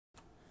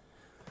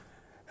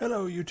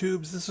Hello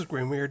YouTubes, this is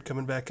Grimweird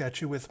coming back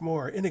at you with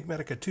more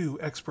Enigmatica 2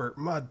 Expert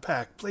Mod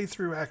Pack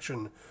playthrough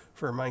action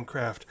for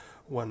Minecraft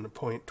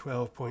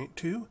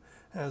 1.12.2.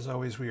 As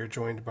always, we are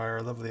joined by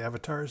our lovely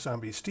avatar,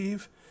 Zombie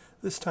Steve,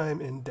 this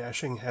time in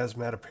dashing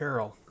hazmat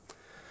apparel.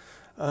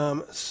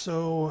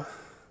 So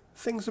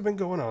things have been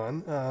going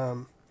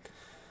on.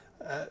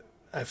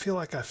 I feel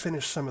like I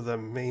finished some of the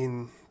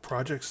main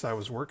projects I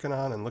was working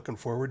on and looking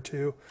forward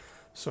to.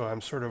 So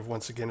I'm sort of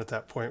once again at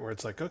that point where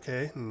it's like,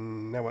 okay,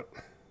 now what?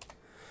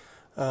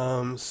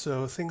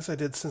 So things I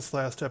did since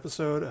last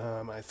episode,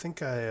 I think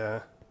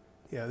yeah,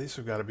 these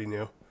have got to be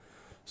new.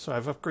 So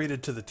I've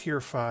upgraded to the tier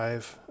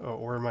 5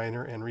 ore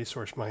miner and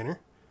resource miner.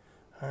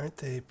 Aren't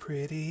they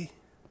pretty?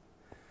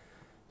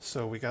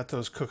 So we got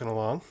those cooking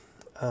along.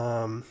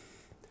 And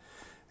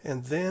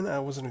then I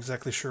wasn't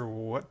exactly sure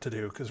what to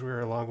do because we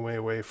were a long way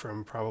away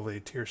from probably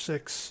tier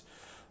 6.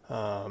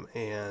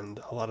 And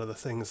a lot of the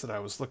things that I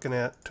was looking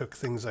at took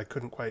things I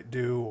couldn't quite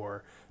do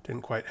or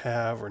didn't quite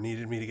have or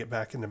needed me to get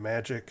back into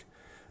magic,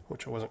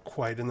 which I wasn't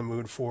quite in the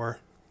mood for.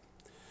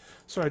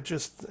 So I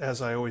just,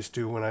 as I always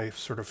do when I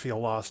sort of feel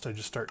lost, I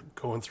just start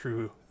going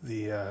through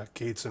the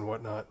gates and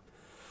whatnot.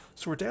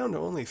 So we're down to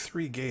only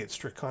 3 gates: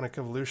 Draconic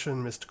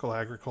Evolution, Mystical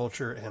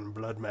Agriculture, and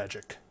Blood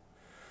Magic.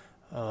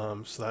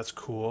 So that's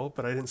cool,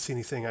 but I didn't see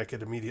anything I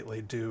could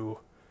immediately do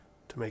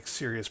to make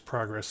serious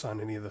progress on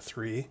any of the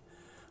 3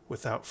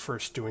 without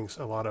first doing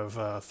a lot of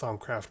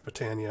Thaumcraft,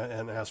 Botania,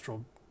 and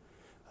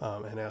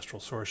Astral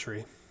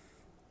Sorcery.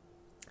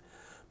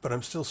 But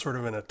I'm still sort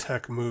of in a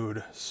tech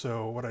mood,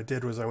 so what I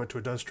did was I went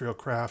to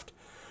Industrialcraft,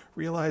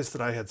 realized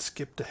that I had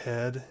skipped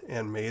ahead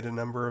and made a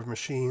number of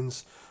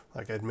machines.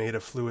 Like I'd made a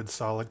fluid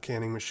solid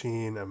canning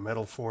machine, a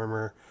metal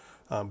former,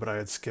 but I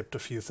had skipped a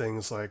few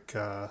things like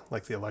the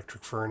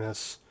electric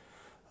furnace.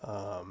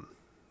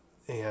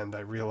 And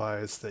I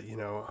realized that,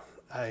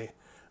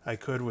 I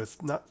could,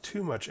 with not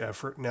too much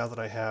effort, now that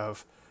I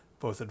have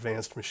both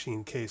advanced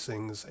machine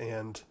casings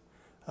and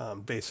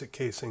basic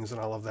casings and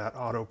all of that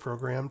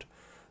auto-programmed,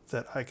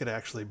 that I could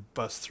actually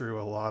bust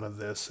through a lot of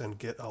this and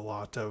get a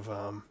lot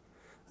of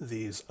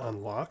these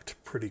unlocked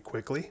pretty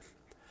quickly.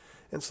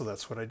 And so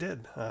that's what I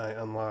did. I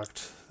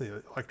unlocked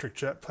the electric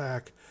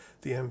jetpack,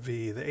 the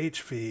MV, the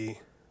HV,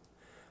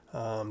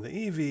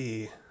 the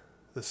EV,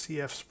 the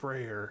CF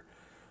sprayer,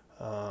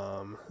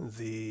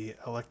 the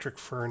electric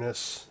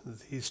furnace,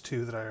 these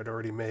 2 that I had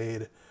already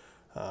made,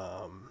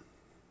 the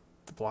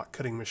block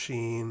cutting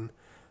machine.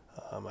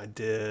 I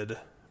did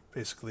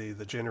basically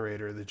the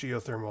generator, the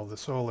geothermal, the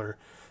solar,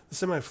 the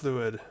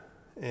semi-fluid,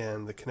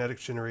 and the kinetic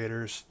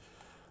generators.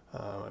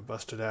 I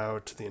busted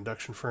out the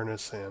induction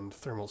furnace and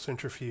thermal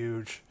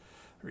centrifuge,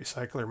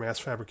 recycler, mass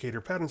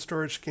fabricator, pattern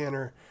storage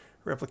scanner,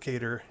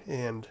 replicator,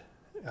 and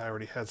I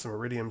already had some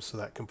iridium, so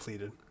that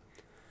completed.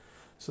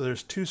 So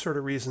there's 2 sort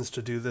of reasons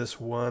to do this.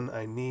 One,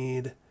 I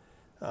need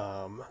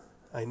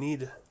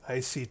IC2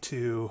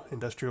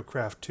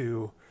 Industrialcraft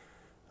 2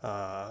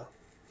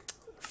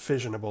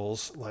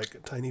 fissionables, like a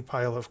tiny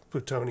pile of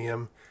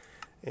plutonium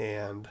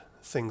and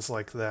things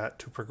like that,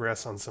 to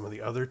progress on some of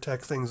the other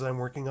tech things I'm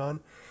working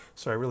on.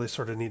 So I really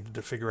sort of needed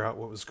to figure out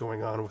what was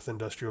going on with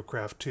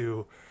Industrialcraft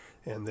 2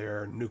 and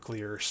their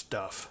nuclear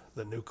stuff,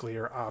 the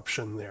nuclear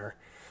option there.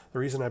 The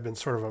reason I've been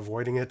sort of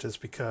avoiding it is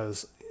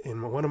because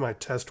in one of my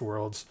test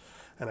worlds,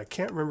 and I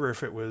can't remember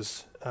if it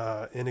was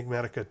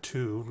Enigmatica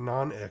 2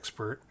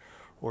 non-expert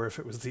or if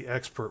it was the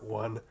expert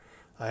one,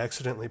 I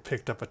accidentally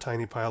picked up a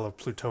tiny pile of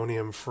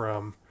plutonium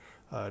from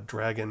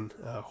Dragon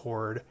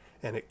Horde,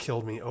 and it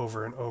killed me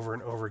over and over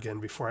and over again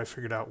before I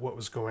figured out what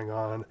was going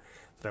on,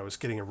 that I was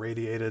getting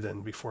irradiated,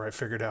 and before I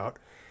figured out,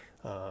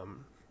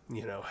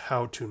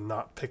 how to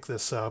not pick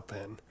this up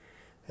and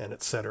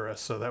etc.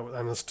 So that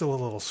I'm still a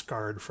little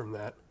scarred from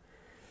that.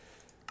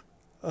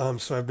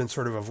 So I've been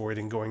sort of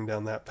avoiding going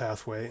down that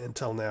pathway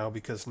until now,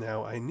 because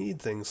now I need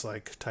things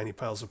like tiny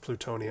piles of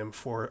plutonium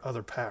for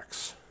other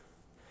packs.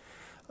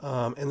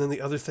 And then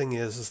the other thing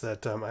is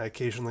that I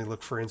occasionally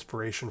look for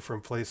inspiration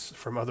from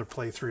other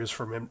playthroughs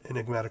from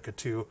Enigmatica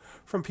 2,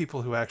 from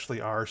people who actually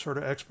are sort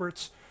of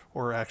experts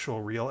or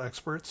actual real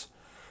experts.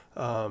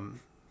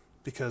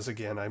 Because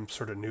again, I'm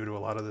sort of new to a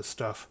lot of this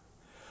stuff.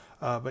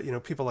 But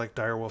people like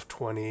Direwolf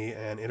 20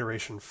 and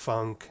Iteration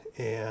Funk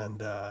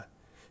and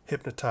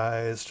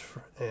Hypnotized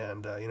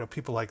and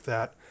people like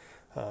that,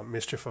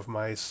 Mischief of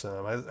Mice.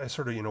 I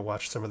sort of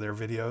watched some of their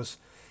videos,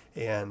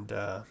 and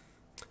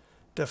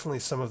definitely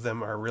some of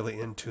them are really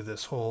into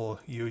this whole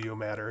UU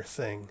matter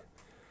thing.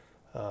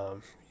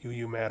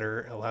 UU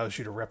matter allows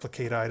you to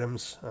replicate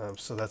items,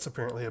 so that's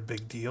apparently a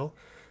big deal.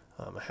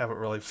 I haven't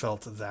really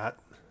felt that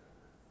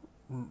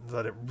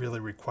it really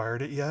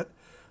required it yet,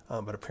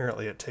 but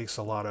apparently it takes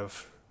a lot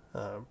of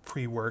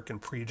pre-work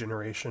and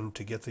pre-generation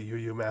to get the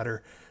UU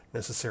matter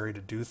necessary to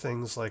do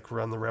things like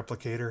run the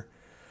replicator.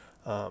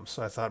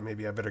 So I thought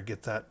maybe I better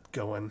get that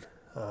going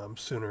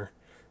sooner,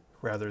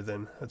 rather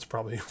than, it's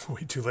probably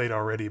way too late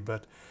already,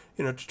 but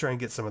to try and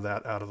get some of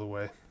that out of the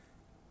way.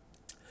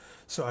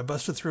 So I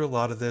busted through a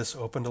lot of this,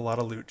 opened a lot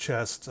of loot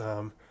chests.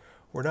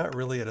 we're not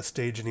really at a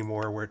stage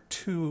anymore where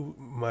too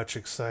much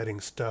exciting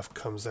stuff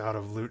comes out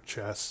of loot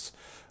chests.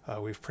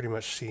 We've pretty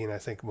much seen, I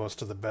think,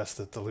 most of the best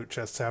that the loot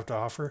chests have to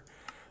offer.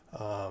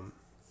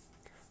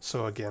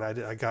 So again,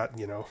 I got,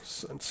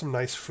 some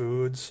nice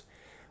foods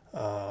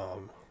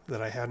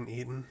that I hadn't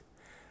eaten.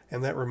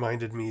 And that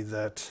reminded me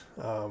that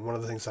one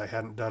of the things I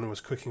hadn't done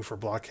was cooking for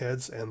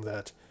blockheads, and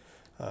that,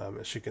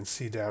 as you can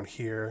see down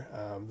here,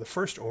 the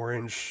first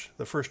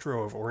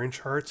row of orange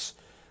hearts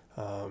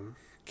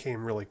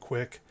came really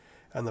quick,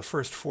 and the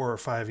first 4 or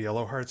 5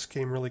 yellow hearts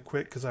came really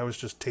quick because I was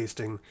just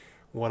tasting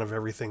one of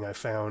everything I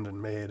found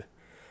and made.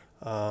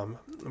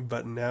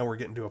 But now we're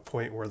getting to a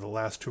point where the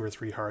last 2 or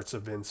 3 hearts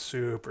have been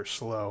super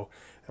slow,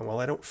 and while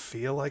I don't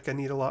feel like I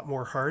need a lot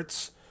more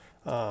hearts,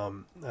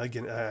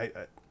 again,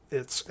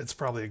 it's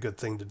probably a good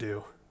thing to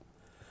do.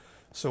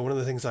 So one of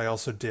the things I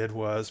also did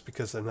was,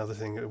 because another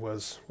thing, it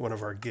was one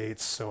of our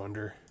gates, so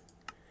under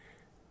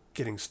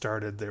getting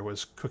started there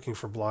was cooking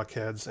for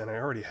blockheads, and I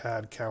already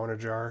had cow in a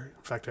jar.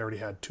 In fact, I already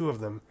had 2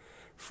 of them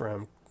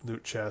from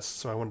loot chests,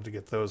 so I wanted to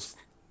get those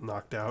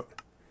knocked out.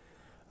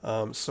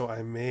 So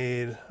I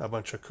made a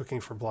bunch of cooking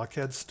for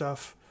blockhead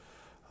stuff,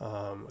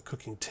 a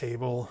cooking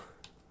table,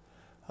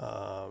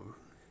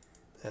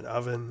 an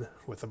oven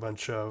with a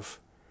bunch of,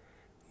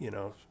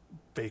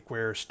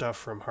 bakeware stuff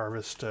from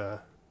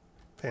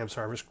Pam's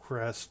Harvest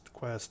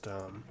Quest,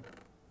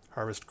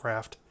 Harvest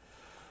Craft.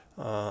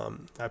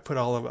 I put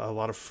a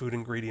lot of food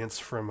ingredients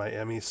from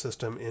my ME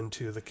system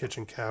into the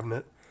kitchen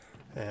cabinet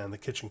and the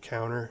kitchen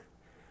counter.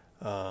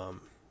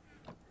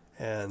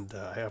 And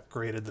I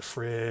upgraded the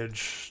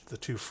fridge, the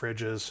 2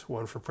 fridges,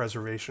 one for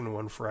preservation,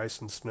 one for ice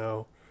and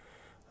snow.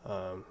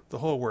 The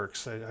whole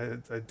works. I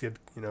did,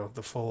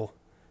 the full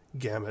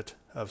gamut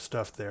of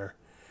stuff there.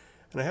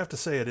 And I have to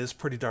say, it is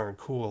pretty darn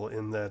cool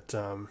in that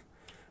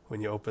when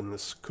you open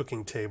this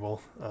cooking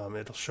table,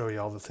 it'll show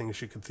you all the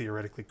things you could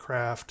theoretically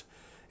craft,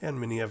 and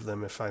many of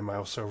them, if I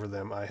mouse over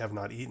them, I have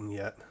not eaten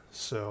yet.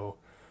 So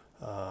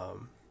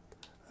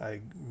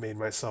I made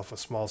myself a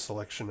small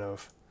selection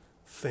of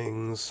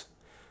things,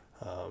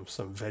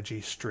 some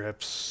veggie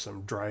strips,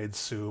 some dried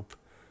soup,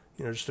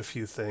 just a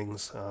few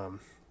things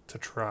to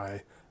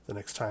try the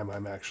next time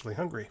I'm actually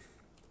hungry.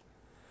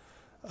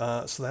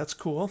 So that's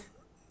cool.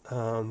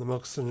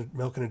 The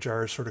milk in a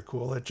jar is sort of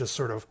cool. It just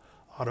sort of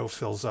auto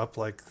fills up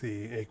like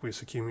the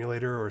aqueous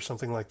accumulator or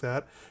something like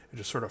that. It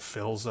just sort of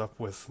fills up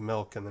with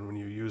milk, and then when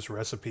you use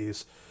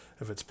recipes,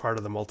 if it's part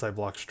of the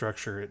multi-block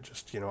structure, it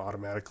just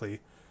automatically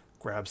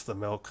grabs the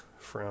milk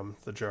from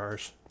the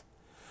jars.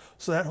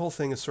 So that whole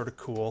thing is sort of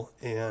cool,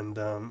 and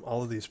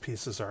all of these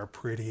pieces are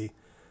pretty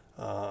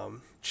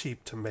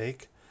cheap to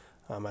make.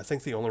 I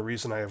think the only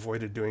reason I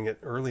avoided doing it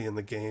early in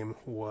the game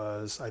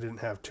was I didn't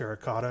have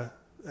terracotta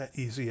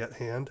easy at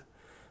hand,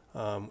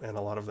 and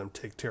a lot of them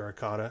take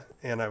terracotta,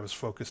 and I was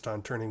focused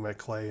on turning my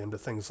clay into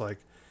things like,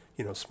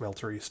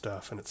 smeltery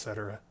stuff and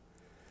etc.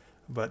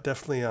 But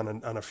definitely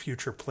on a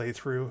future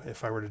playthrough,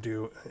 if I were to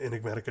do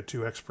Enigmatica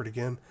 2 Expert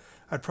again,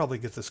 I'd probably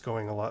get this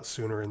going a lot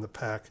sooner in the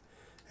pack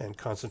and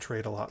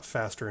concentrate a lot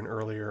faster and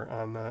earlier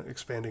on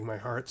expanding my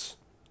hearts.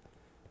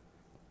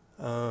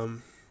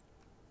 So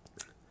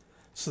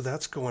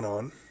that's going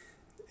on.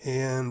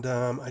 And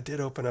I did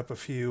open up a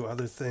few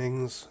other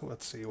things.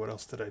 Let's see, what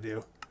else did I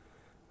do?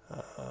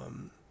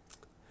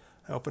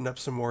 I opened up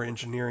some more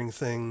engineering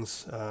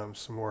things,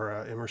 some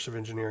more immersive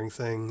engineering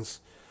things.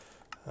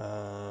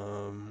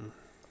 I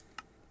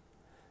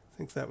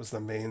think that was the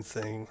main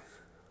thing,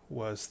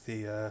 was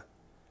the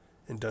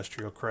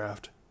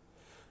NucearCraft.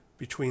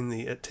 Between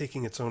it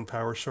taking its own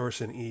power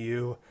source in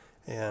EU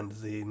and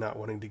the not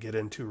wanting to get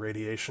into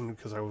radiation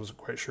because I wasn't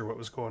quite sure what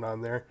was going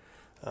on there,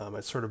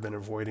 I'd sort of been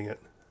avoiding it.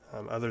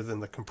 Other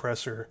than the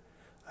compressor,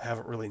 I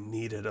haven't really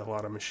needed a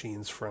lot of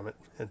machines from it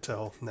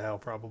until now,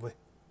 probably.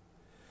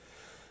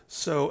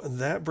 So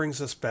that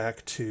brings us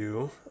back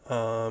to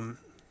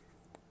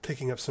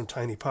picking up some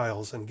tiny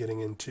piles and getting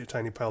into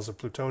tiny piles of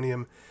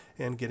plutonium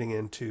and getting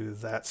into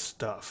that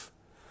stuff.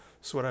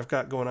 So what I've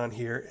got going on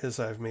here is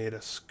I've made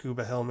a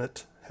scuba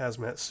helmet,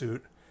 hazmat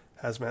suit,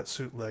 hazmat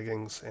suit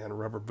leggings, and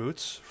rubber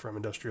boots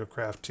from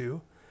Nuclearcraft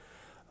 2.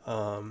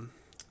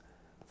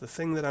 The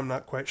thing that I'm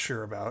not quite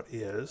sure about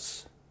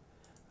is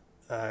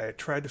I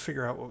tried to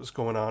figure out what was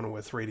going on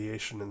with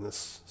radiation in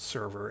this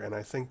server, and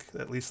I think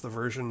at least the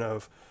version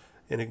of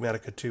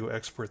Enigmatica 2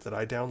 Expert that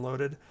I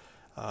downloaded,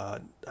 I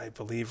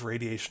believe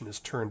radiation is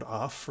turned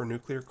off for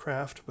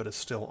Nuclearcraft, but is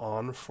still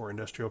on for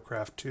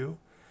Nuclearcraft 2.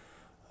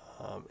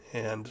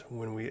 And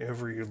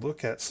whenever you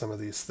look at some of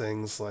these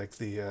things, like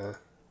the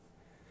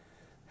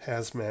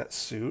hazmat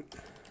suit,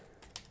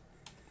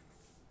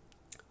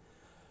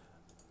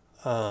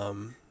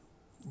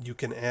 you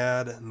can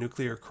add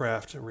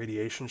Nuclearcraft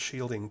radiation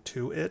shielding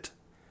to it,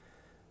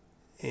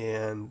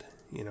 and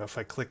if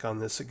I click on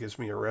this, it gives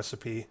me a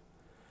recipe.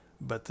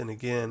 But then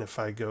again, if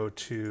I go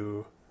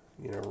to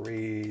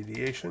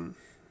radiation,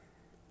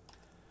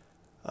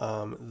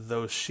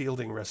 those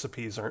shielding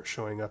recipes aren't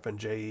showing up in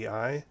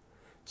JEI,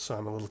 so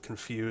I'm a little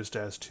confused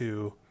as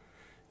to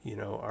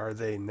are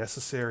they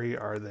necessary,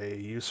 are they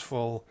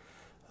useful?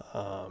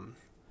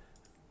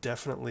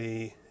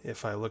 definitely,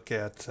 if I look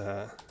at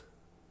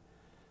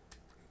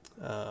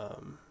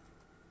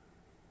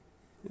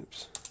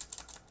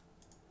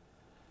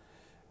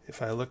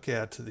if I look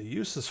at the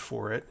uses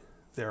for it,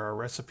 there are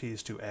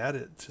recipes to add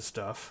it to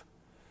stuff.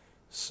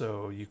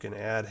 So you can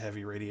add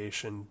heavy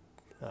radiation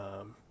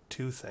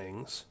to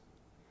things,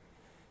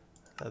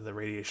 the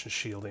radiation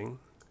shielding,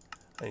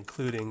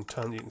 including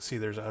ton. You can see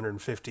there's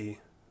 150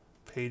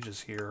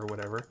 pages here or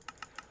whatever,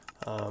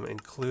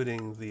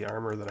 including the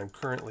armor that I'm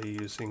currently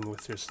using,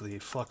 with just the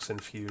flux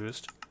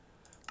infused.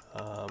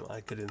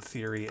 I could, in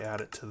theory,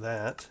 add it to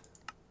that.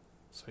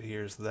 So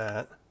here's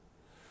that.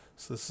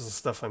 So this is the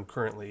stuff I'm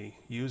currently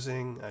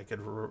using. I could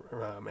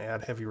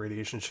add heavy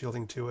radiation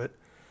shielding to it,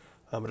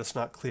 but it's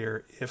not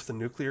clear if the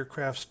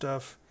Nuclearcraft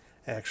stuff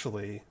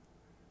actually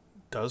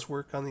does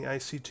work on the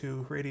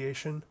IC2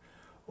 radiation,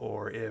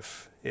 or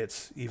if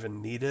it's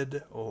even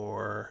needed,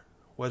 or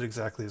what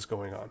exactly is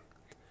going on.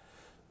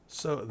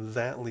 So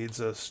that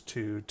leads us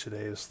to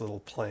today's little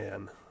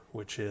plan,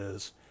 which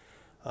is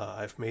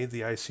I've made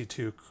the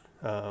IC2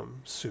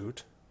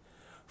 suit.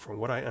 From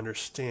what I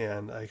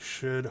understand, I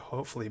should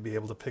hopefully be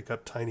able to pick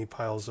up tiny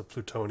piles of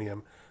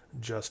plutonium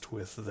just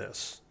with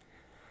this.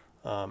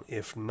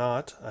 If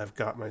not, I've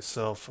got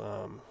myself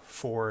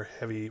 4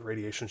 heavy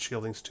radiation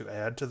shieldings to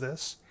add to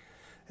this.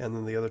 And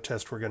then the other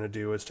test we're going to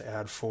do is to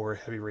add 4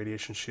 heavy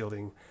radiation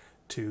shielding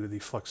to the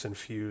flux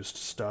infused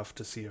stuff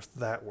to see if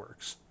that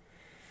works.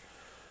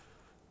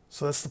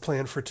 So that's the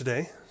plan for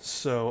today.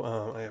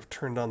 So I have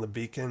turned on the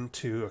beacon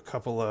to a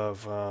couple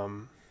of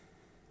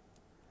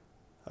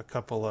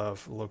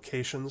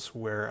locations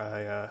where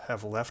I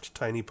have left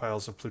tiny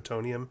piles of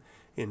plutonium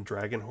in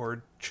Dragon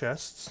Horde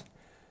chests.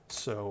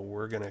 So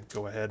we're going to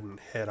go ahead and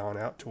head on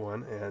out to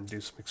one and do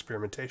some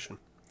experimentation.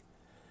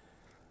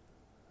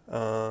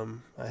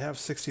 I have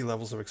 60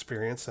 levels of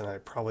experience, and I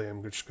probably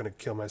am just going to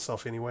kill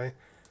myself anyway,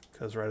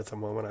 because right at the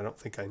moment I don't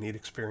think I need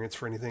experience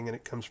for anything, and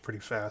it comes pretty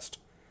fast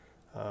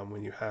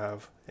when you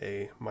have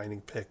a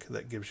mining pick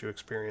that gives you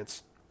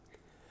experience.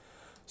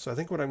 So I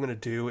think what I'm going to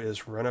do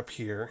is run up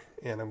here,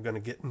 and I'm going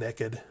to get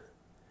naked,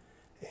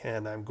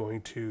 and I'm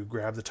going to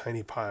grab the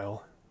tiny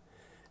pile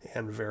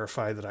and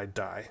verify that I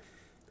die.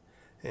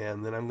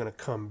 And then I'm going to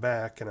come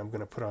back, and I'm going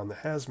to put on the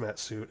hazmat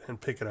suit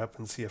and pick it up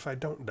and see if I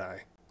don't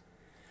die.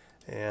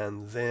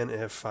 And then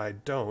if I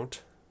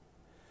don't,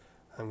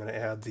 I'm going to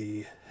add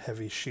the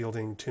heavy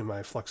shielding to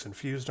my flux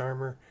infused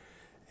armor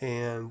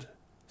and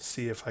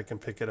see if I can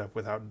pick it up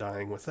without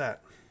dying with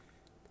that.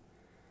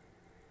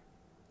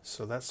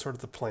 So that's sort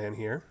of the plan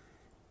here.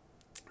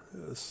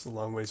 This is a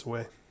long ways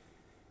away.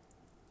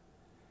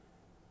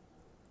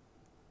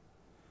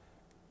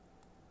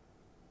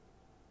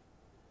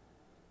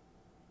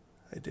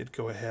 I did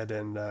go ahead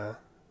and I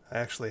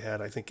actually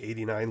had, I think,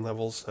 89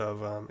 levels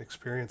of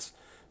experience.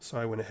 So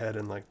I went ahead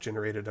and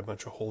generated a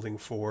bunch of holding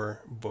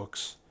 4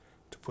 books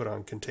to put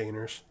on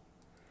containers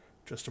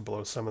just to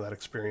blow some of that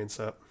experience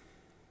up.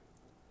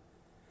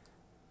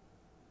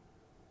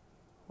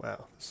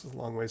 Wow, this is a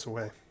long ways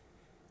away.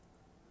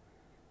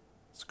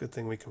 It's a good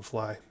thing we can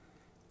fly.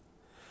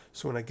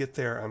 So when I get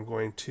there, I'm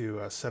going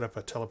to set up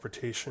a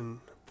teleportation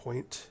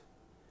point.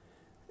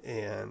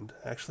 And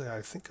actually,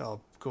 I think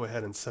I'll go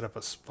ahead and set up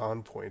a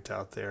spawn point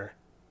out there.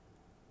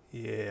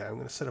 Yeah, I'm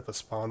going to set up a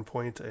spawn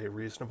point a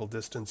reasonable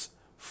distance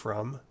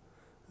from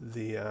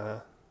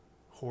the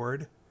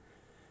horde.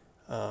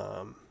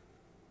 And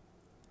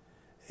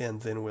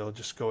then we'll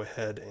just go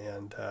ahead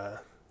and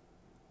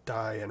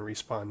die and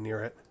respawn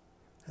near it,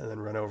 and then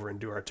run over and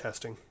do our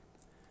testing.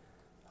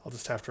 I'll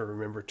just have to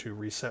remember to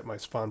reset my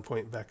spawn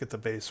point back at the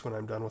base when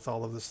I'm done with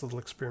all of this little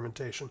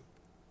experimentation.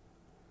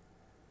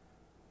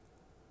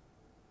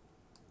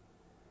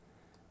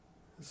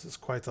 This is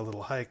quite the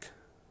little hike.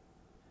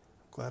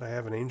 Glad I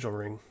have an angel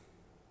ring.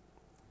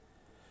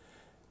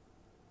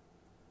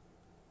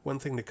 One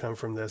thing to come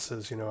from this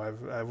is,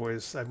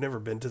 I've never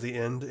been to the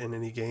end in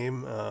any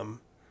game,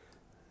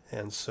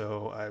 and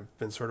so I've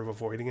been sort of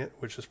avoiding it,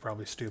 which is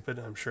probably stupid.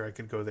 I'm sure I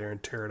could go there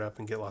and tear it up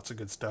and get lots of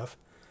good stuff.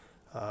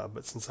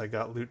 But since I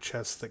got loot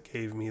chests that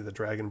gave me the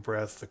dragon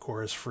breath, the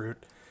chorus fruit,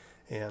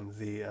 and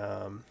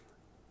the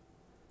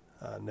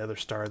nether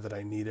star that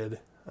I needed,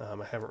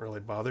 I haven't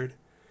really bothered.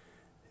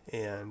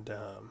 And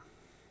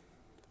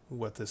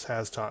what this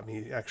has taught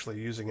me, actually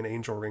using an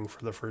angel ring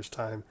for the first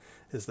time,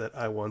 is that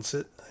I wants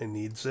it, I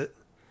needs it,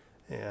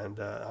 and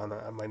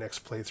on my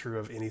next playthrough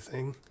of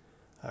anything,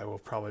 I will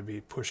probably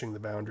be pushing the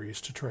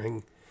boundaries to try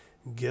and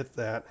get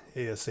that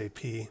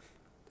ASAP,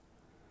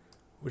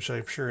 which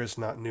I'm sure is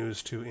not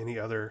news to any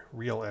other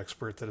real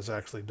expert that has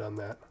actually done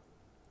that.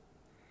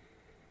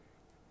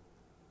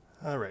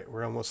 Alright,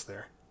 we're almost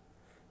there.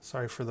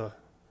 Sorry for the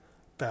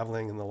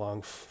babbling and the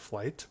long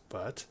flight,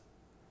 but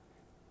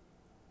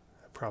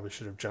I probably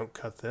should have jump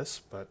cut this,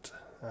 but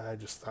I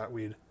just thought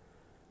we'd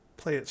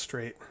play it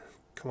straight.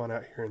 Come on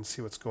out here and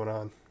see what's going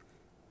on.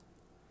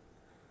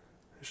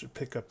 I should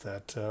pick up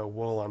that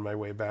wool on my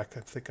way back.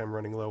 I think I'm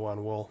running low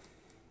on wool.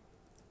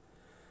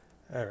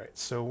 Alright,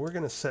 so we're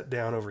going to set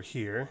down over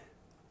here,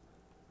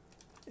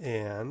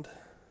 and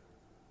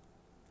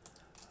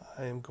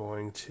I am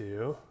going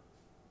to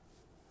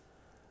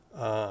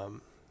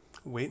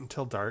wait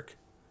until dark,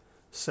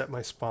 set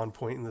my spawn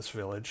point in this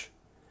village.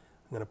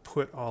 I'm going to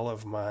put all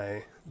of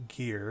my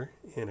gear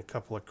in a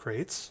couple of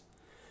crates,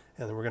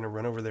 and then we're going to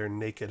run over there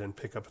naked and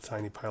pick up a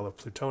tiny pile of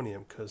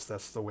plutonium, because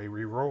that's the way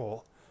we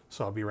roll.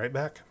 So I'll be right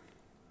back.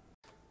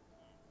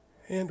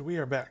 And we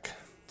are back.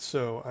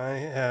 So I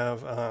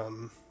have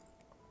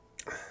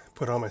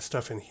put all my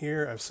stuff in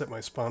here. I've set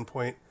my spawn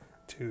point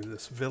to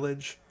this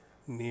village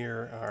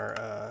near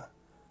our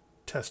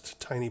test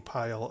tiny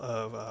pile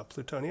of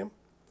plutonium.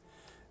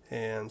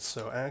 And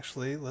so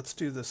actually, let's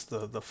do this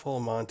the full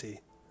Monty.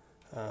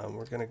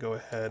 We're going to go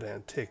ahead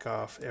and take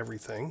off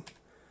everything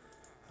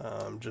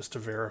just to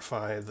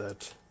verify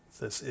that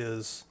this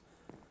is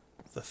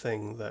the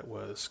thing that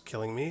was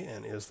killing me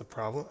and is the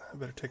problem. I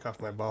better take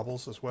off my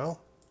baubles as well.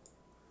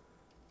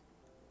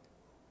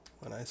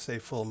 When I say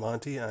full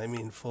Monty, I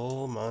mean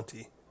full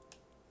Monty.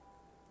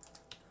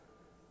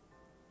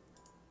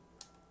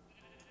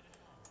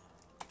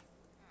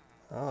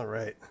 All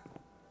right.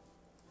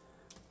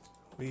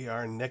 We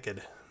are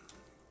naked.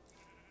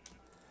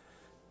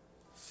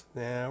 So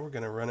now we're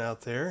going to run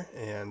out there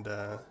and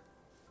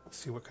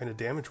see what kind of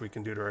damage we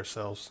can do to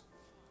ourselves.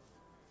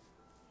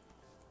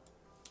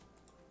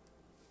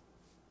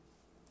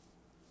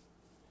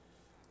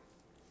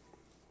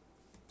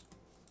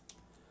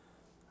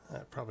 I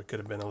probably could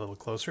have been a little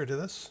closer to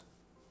this.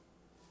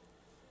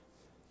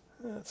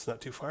 It's not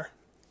too far.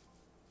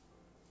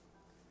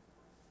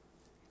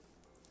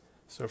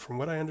 So from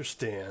what I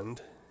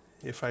understand,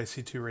 if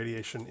IC2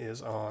 radiation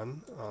is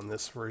on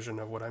this version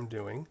of what I'm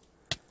doing,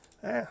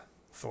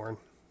 thorn.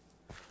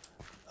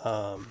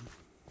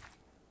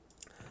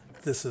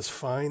 This is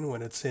fine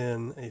when it's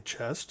in a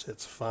chest.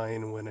 It's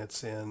fine when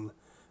it's in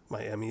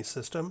my ME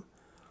system,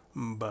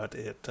 but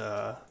it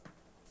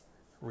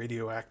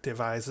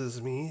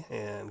radioactivizes me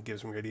and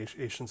gives me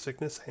radiation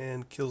sickness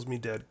and kills me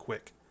dead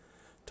quick.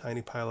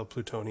 Tiny pile of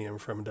plutonium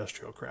from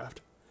NucearCraft.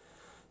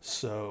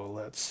 So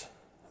let's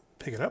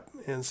pick it up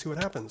and see what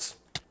happens.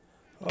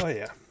 Oh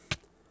yeah.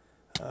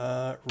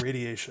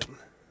 Radiation.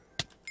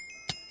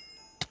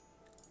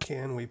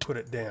 Can we put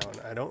it down?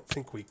 I don't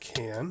think we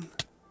can.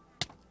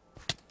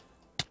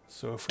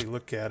 So if we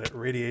look at it,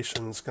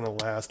 radiation is going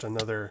to last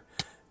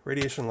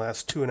radiation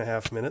lasts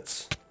 2.5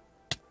 minutes.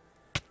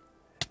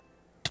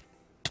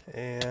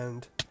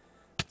 And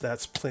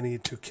that's plenty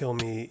to kill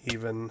me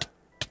even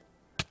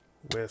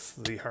with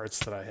the hearts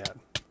that I had.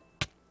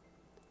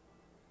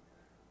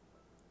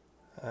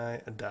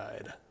 I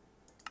died.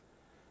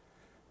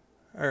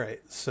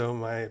 Alright, so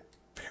my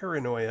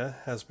paranoia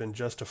has been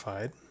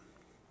justified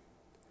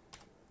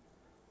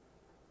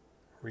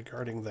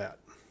regarding that.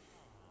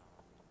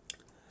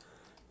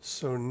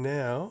 So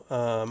now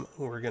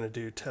we're going to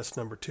do test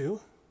number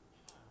 2,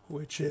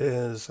 which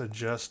is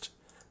adjust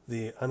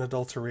the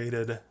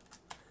unadulterated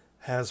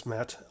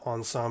Hazmat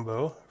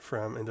ensemble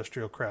from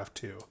NucearCraft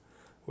 2,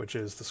 which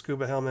is the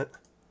scuba helmet,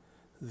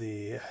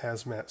 the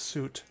Hazmat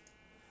Suit,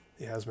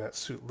 the Hazmat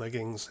Suit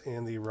leggings,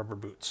 and the rubber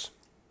boots.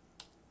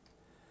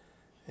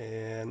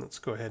 And let's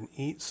go ahead and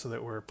eat so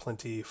that we're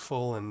plenty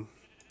full and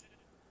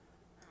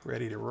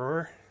ready to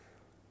roar.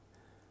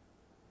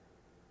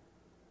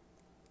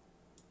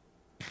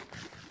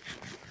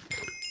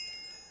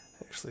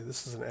 Actually,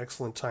 this is an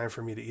excellent time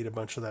for me to eat a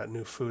bunch of that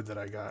new food that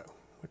I got.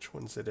 Which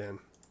one's it in?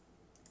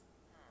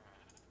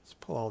 Let's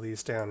pull all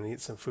these down and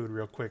eat some food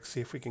real quick.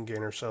 See if we can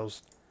gain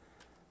ourselves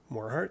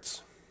more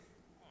hearts.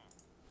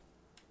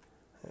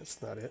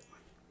 That's not it.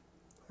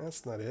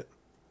 That's not it.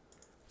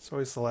 It's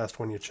always the last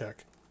one you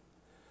check.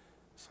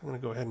 So I'm going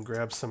to go ahead and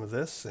grab some of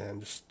this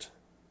and just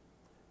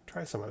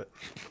try some of it.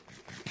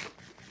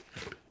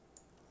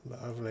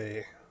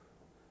 Lovely.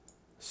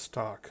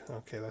 Stock.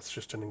 Okay, that's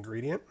just an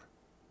ingredient.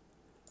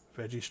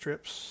 Veggie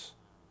strips.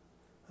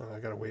 I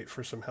gotta wait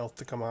for some health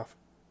to come off.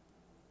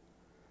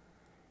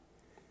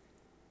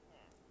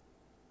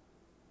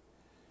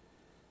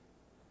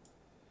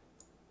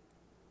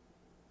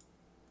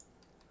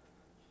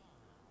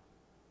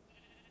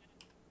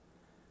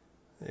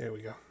 There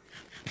we go.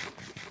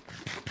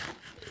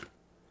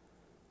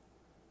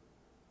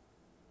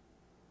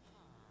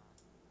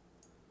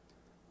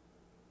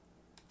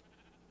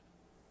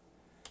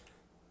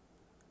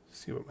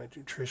 See what my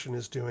nutrition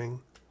is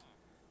doing.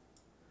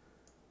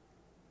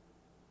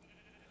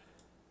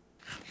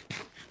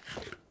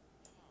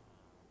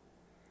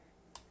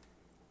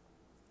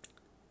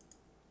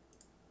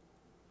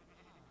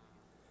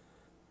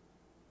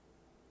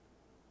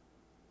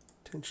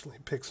 Intentionally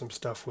pick some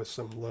stuff with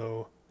some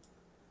low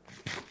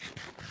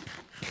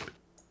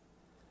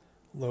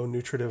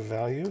nutritive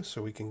value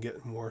so we can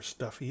get more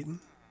stuff eaten.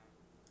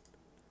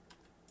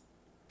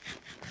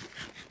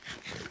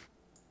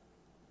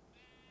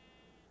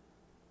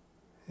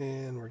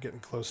 And we're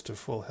getting close to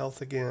full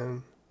health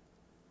again.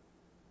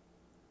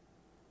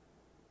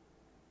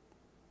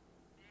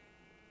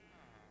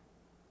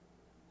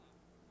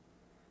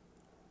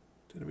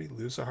 Did we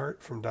lose a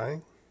heart from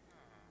dying?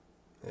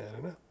 I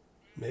don't know.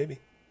 Maybe.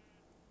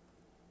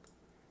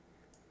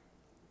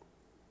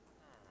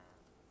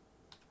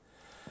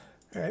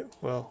 Alright,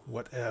 well,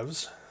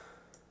 whatevs.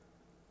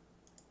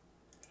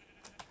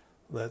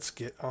 Let's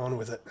get on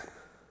with it.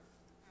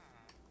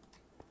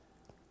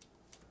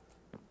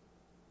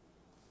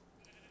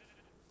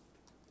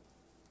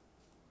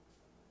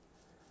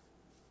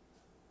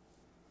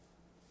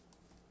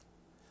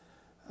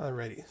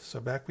 Alrighty,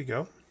 so back we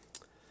go.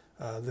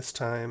 This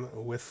time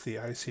with the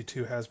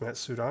IC2 Hazmat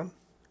Suit on.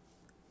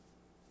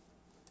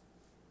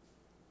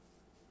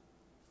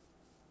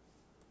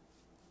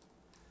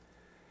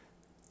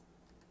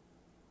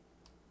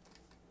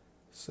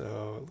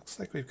 So it looks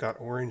like we've got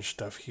orange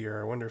stuff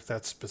here. I wonder if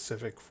that's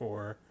specific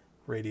for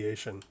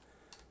radiation.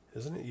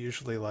 Isn't it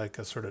usually like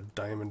a sort of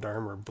diamond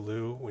armor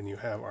blue when you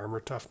have armor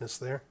toughness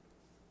there?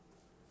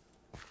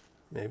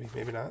 Maybe,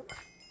 maybe not.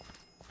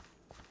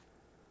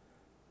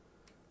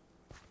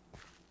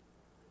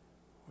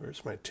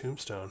 Where's my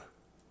tombstone?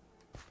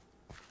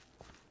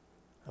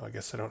 Oh, I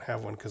guess I don't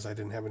have one because I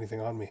didn't have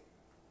anything on me.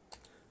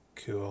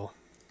 Cool.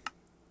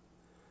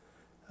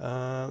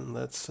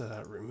 Let's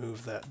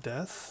remove that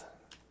death.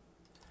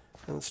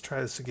 And let's try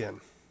this again.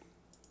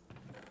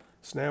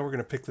 So now we're going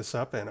to pick this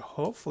up and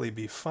hopefully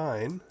be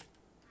fine.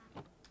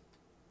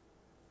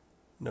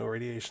 No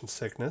radiation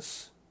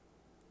sickness.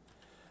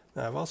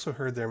 Now I've also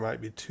heard there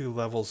might be 2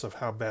 levels of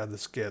how bad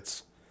this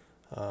gets.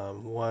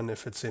 One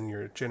if it's in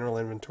your general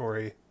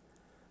inventory,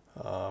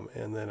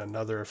 and then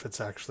another if it's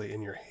actually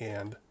in your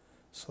hand.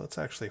 So let's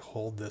actually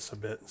hold this a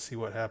bit and see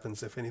what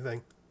happens, if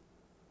anything.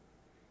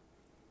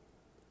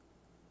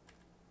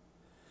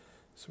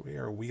 So we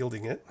are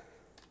wielding it.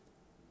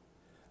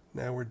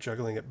 Now we're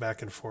juggling it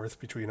back and forth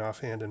between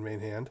offhand and main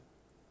hand,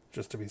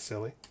 just to be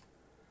silly.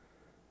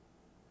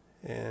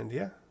 And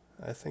yeah,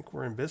 I think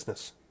we're in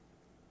business.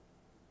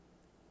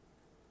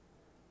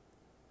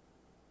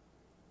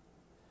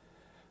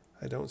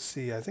 I don't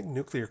see, I think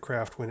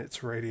Nuclearcraft, when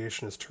its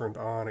radiation is turned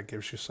on, it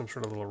gives you some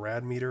sort of little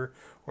rad meter,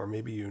 or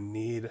maybe you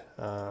need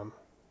a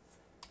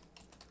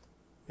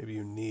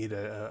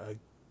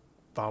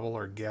bauble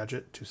or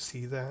gadget to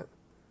see that.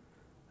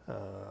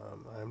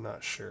 I'm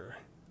not sure.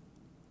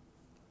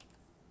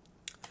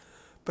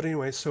 But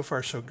anyway, so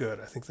far so good.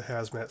 I think the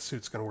hazmat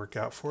suit's going to work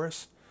out for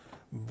us.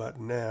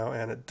 But now,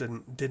 and it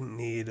didn't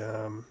need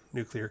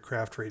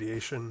Nuclearcraft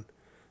radiation,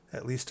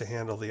 at least to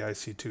handle the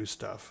IC2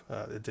 stuff.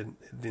 It didn't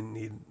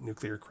need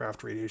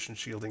Nuclearcraft radiation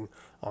shielding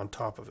on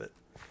top of it.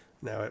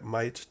 Now it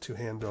might to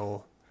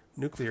handle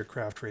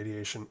Nuclearcraft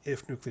radiation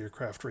if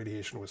Nuclearcraft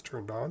radiation was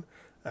turned on.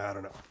 I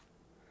don't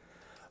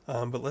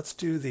know. But let's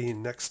do the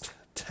next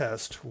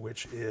test,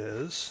 which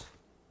is,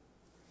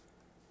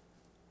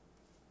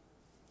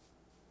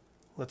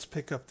 let's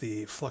pick up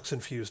the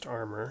flux-infused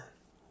armor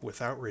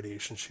without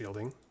radiation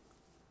shielding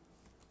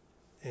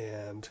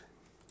and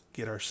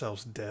get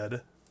ourselves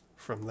dead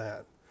from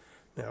that.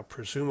 Now,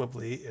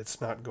 presumably, it's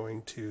not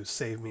going to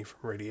save me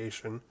from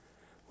radiation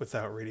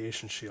without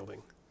radiation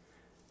shielding.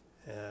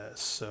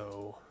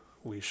 So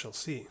we shall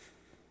see.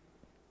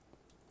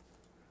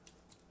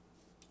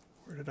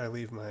 Where did I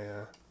leave my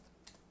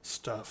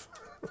stuff?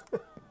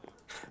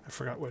 I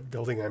forgot what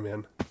building I'm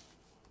in.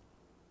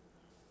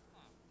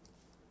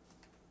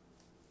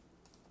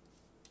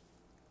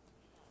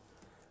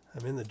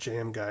 I'm in the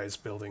Jam Guys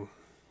building.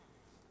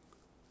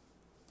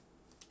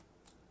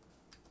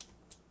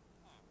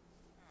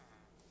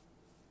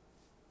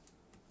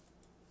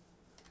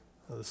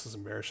 Oh, this is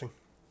embarrassing.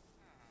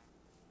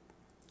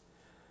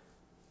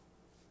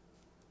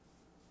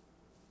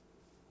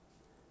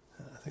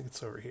 I think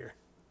it's over here.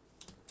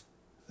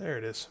 There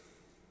it is.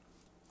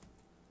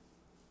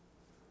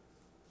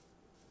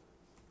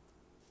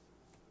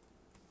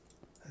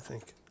 I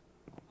think.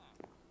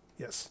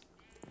 Yes.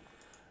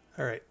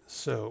 All right,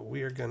 so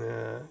we are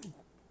gonna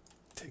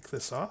take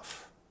this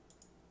off.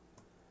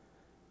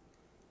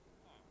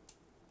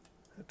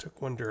 I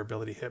took 1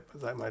 durability hit,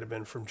 but that might have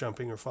been from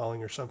jumping or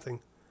falling or something.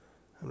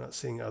 I'm not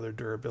seeing other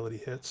durability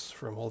hits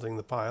from holding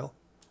the pile.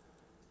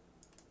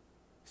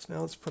 So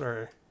now let's put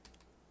our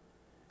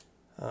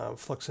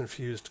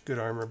flux-infused good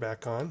armor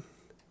back on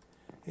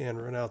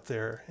and run out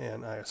there,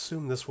 and I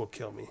assume this will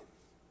kill me.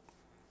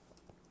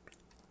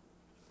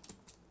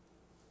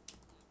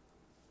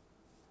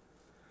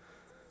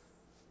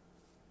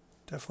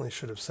 Definitely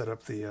should have set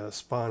up the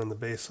spawn in the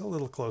base a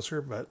little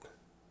closer, but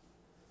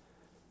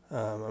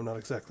I'm not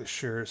exactly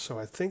sure. So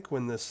I think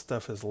when this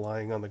stuff is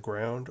lying on the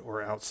ground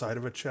or outside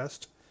of a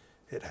chest,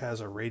 it has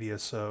a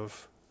radius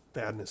of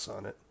badness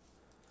on it.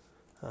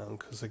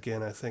 Because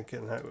again, I think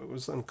it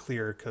was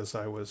unclear because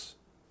I was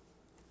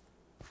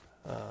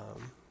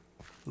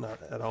not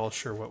at all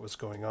sure what was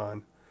going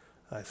on.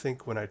 I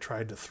think when I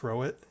tried to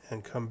throw it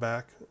and come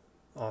back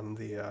on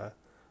the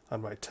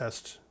on my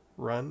test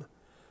run,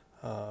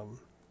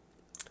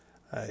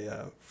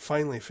 I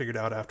finally figured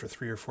out after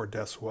 3 or 4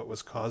 deaths what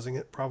was causing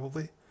it,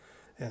 probably.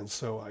 And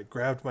so I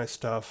grabbed my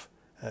stuff,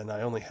 and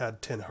I only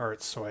had 10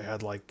 hearts, so I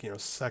had like,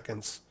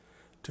 seconds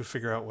to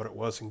figure out what it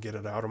was and get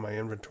it out of my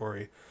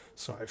inventory.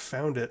 So I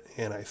found it,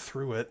 and I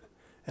threw it,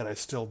 and I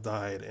still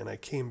died. And I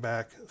came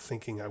back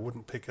thinking I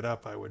wouldn't pick it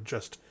up. I would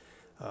just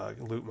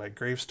loot my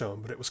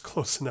gravestone, but it was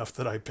close enough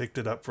that I picked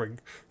it up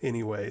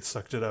anyway,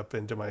 sucked it up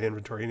into my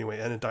inventory anyway,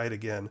 and it died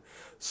again.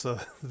 So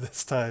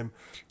this time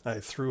I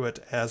threw it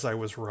as I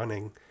was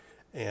running,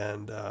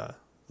 and the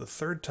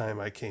third time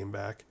I came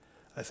back,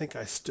 I think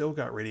I still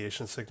got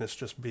radiation sickness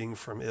just being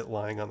from it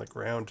lying on the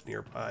ground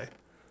nearby.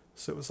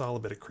 So it was all a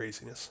bit of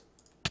craziness.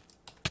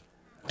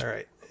 All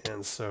right,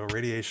 and so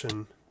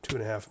radiation,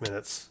 2.5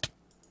 minutes.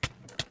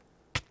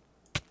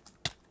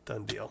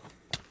 Done deal.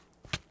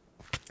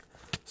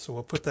 So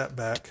we'll put that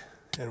back,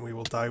 and we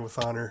will die with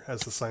honor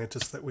as the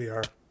scientists that we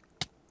are.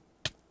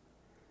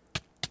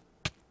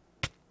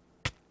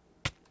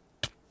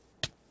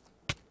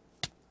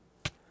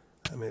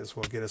 I may as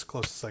well get as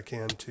close as I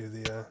can to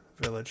the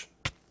village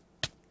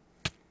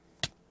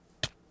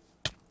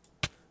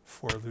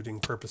for looting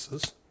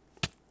purposes.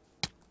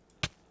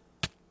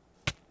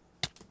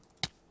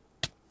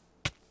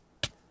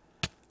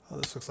 Oh,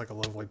 this looks like a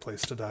lovely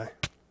place to die.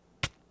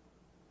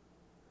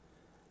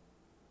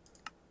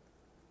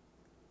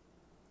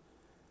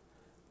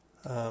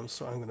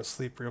 So I'm going to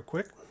sleep real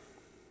quick.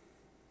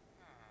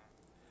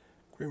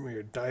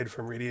 Grimrear died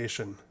from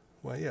radiation.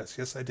 Why,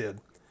 yes, I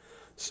did.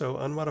 So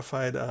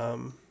unmodified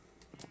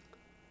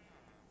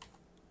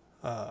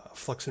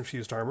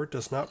flux-infused armor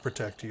does not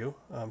protect you.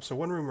 So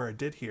one rumor I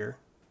did hear.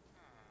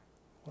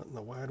 What in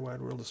the wide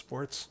world of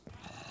sports?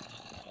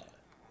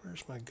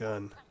 Where's my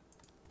gun?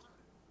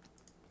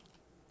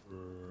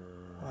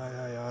 Why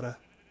I oughta.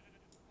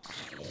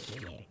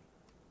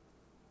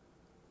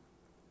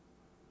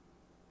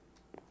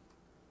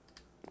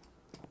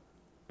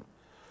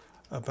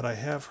 But I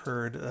have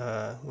heard,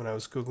 when I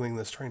was Googling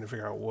this, trying to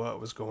figure out what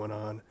was going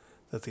on,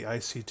 that the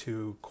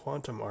IC2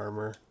 quantum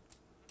armor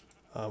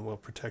will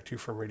protect you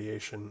from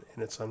radiation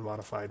in its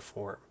unmodified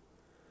form.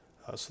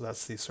 So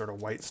that's the sort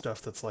of white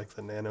stuff that's like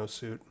the nano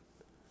suit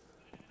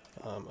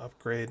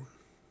upgrade.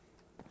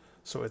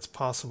 So it's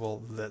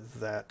possible that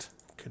that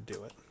could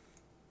do it.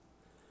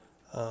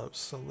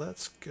 So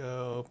let's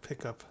go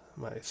pick up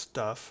my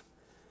stuff,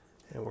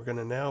 and we're going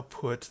to now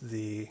put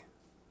the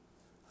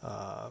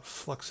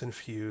flux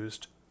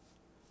infused,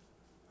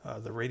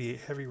 the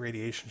heavy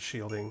radiation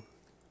shielding,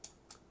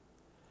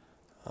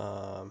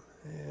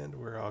 and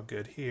we're all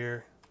good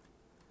here.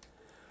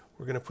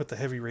 We're going to put the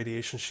heavy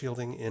radiation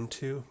shielding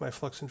into my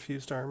flux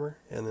infused armor,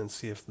 and then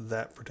see if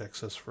that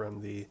protects us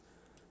from the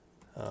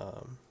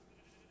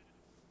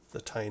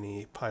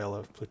tiny pile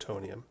of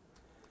plutonium.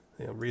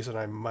 The reason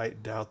I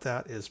might doubt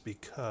that is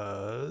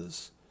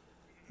because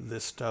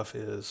this stuff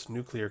is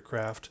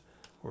Nuclearcraft,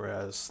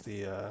 whereas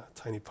the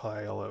tiny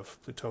pile of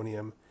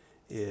plutonium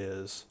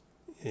is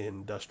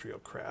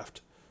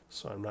IndustrialCraft.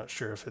 So I'm not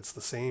sure if it's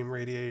the same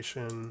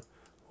radiation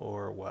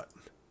or what.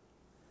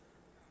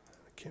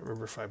 I can't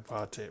remember if I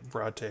brought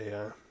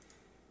a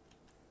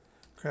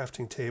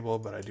crafting table,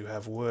 but I do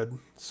have wood,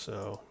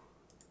 so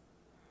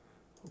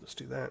we'll just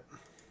do that.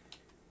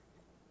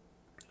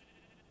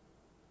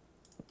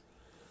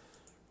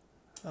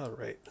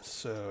 Alright,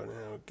 so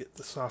now get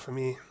this off of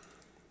me.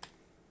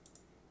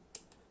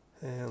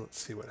 And let's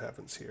see what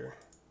happens here.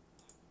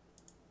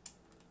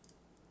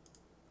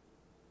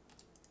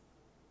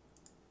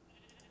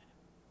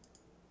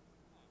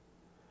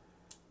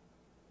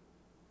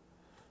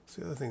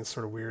 So the other thing that's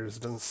sort of weird is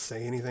it doesn't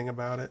say anything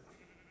about it.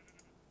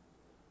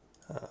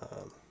 I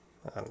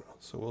don't know,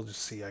 so we'll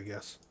just see, I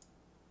guess.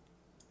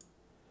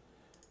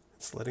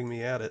 It's letting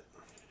me at it.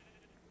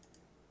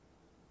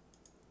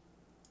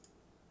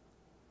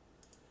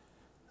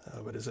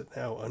 But is it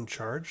now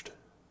uncharged?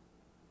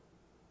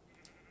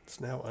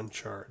 It's now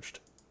uncharged.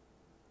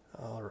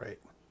 All right.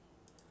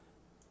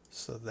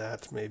 So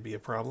that may be a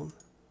problem.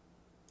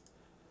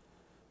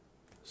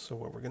 So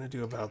what we're going to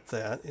do about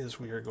that is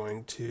we are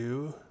going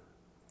to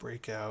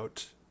break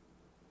out,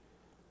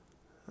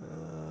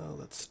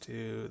 let's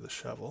do the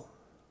shovel.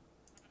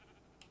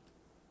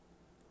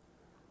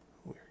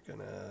 We're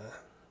going to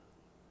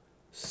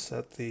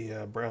set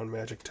the brown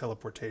magic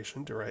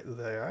teleportation to right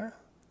there.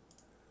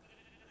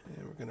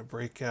 And we're going to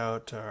break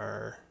out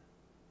our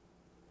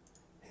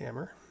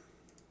hammer.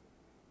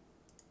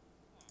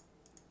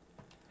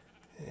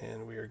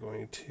 And we are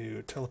going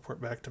to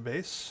teleport back to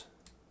base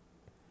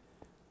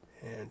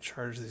and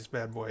charge these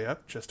bad boy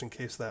up just in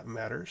case that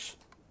matters.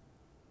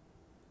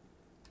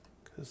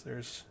 Because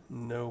there's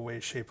no way,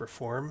 shape, or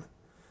form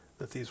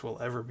that these will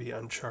ever be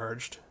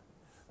uncharged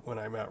when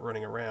I'm out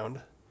running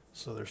around.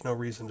 So there's no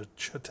reason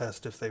to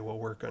test if they will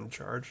work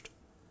uncharged.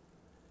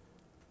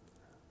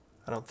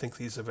 I don't think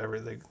these have ever,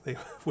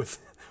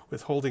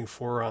 with holding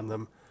 4 on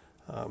them,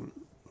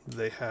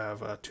 they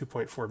have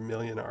 2.4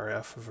 million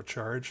RF of a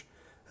charge,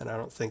 and I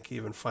don't think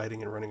even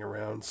fighting and running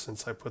around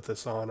since I put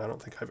this on, I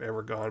don't think I've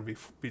ever gone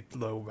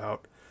below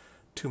about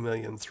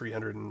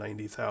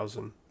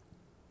 2,390,000.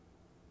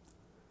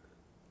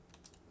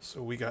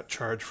 So we got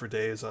charged for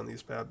days on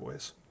these bad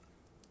boys.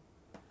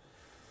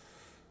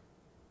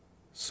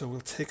 So we'll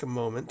take a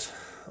moment.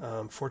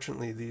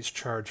 Fortunately, these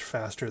charge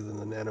faster than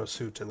the nano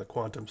suit and the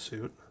quantum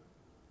suit.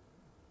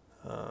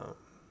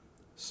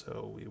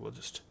 So we will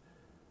just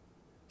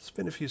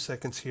spend a few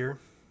seconds here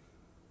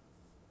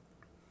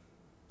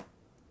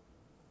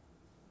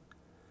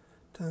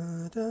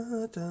Da,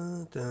 da,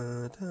 da,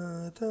 da,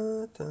 da,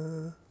 da,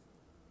 da.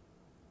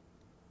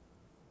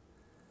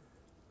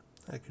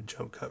 I could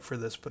jump cut for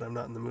this, but I'm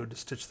not in the mood to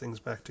stitch things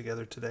back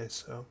together today,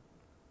 so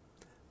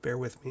bear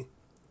with me.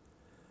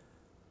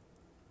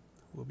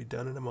 We'll be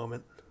done in a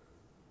moment.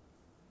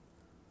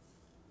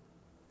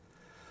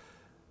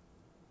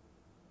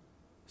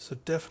 So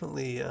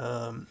definitely,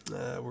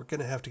 we're going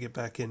to have to get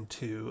back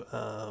into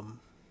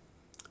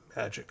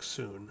magic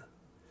soon,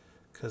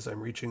 because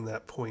I'm reaching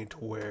that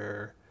point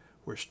where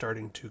we're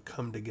starting to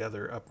come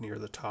together up near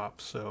the top.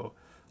 So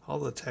all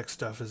the tech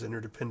stuff is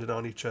interdependent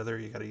on each other.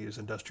 You got to use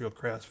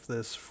IndustrialCraft for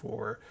this,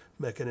 for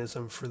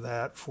mechanism for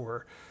that,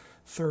 for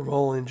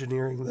thermal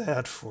engineering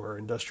that, for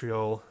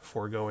industrial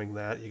foregoing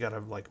that. You got to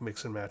like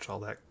mix and match all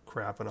that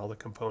crap and all the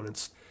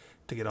components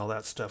to get all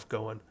that stuff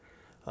going.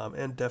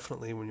 And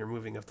definitely when you're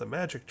moving up the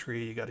magic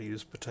tree, you got to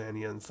use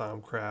Plutonium,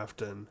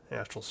 Thaumcraft, and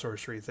Astral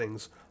Sorcery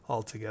things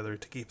all together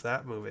to keep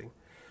that moving.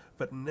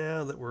 But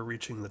now that we're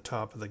reaching the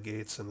top of the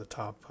gates and the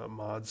top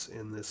mods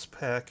in this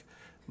pack,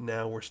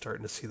 now we're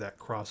starting to see that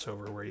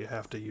crossover where you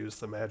have to use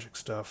the magic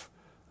stuff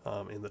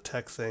in the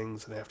tech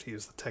things and have to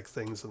use the tech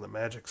things in the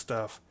magic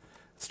stuff.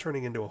 It's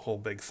turning into a whole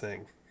big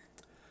thing.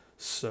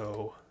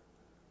 So,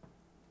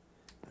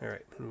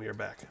 alright, and we are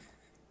back.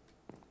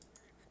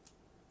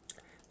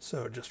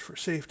 So just for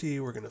safety,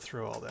 we're going to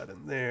throw all that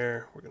in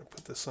there. We're going to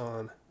put this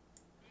on.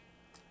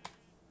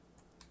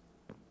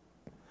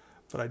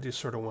 But I do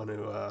sort of want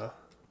to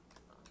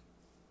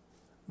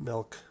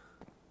milk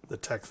the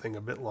tech thing a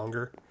bit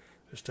longer.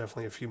 There's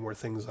definitely a few more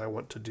things I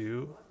want to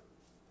do.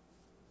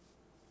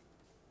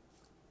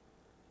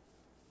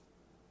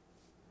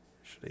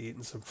 Should have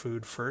eaten some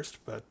food first,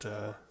 but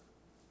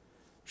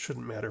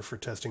shouldn't matter for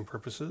testing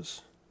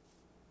purposes.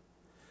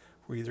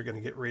 We're either going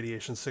to get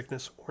radiation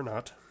sickness or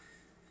not,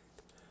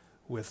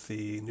 with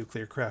the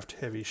Nuclearcraft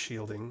heavy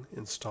shielding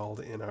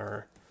installed in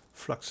our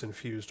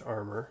flux-infused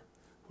armor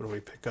when we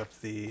pick up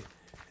the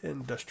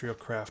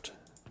IndustrialCraft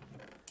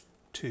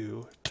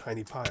 2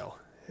 tiny pile.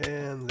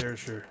 And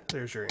there's your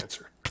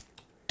answer.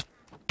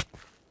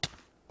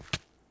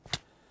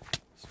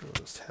 So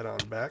let's head on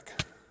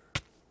back.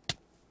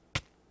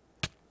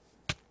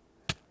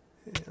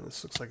 And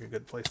this looks like a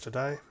good place to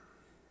die.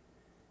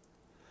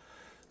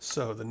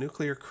 So the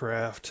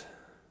Nuclearcraft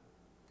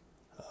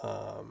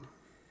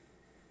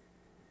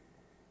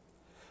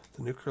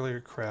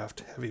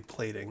heavy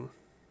plating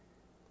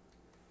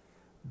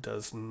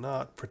does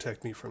not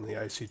protect me from the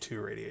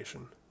IC2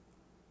 radiation.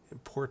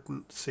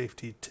 Important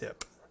safety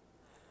tip.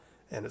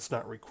 And it's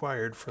not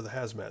required for the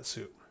Hazmat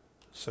Suit.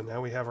 So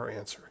now we have our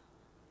answer.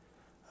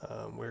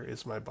 Where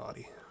is my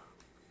body?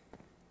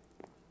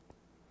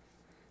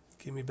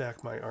 Give me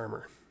back my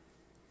armor.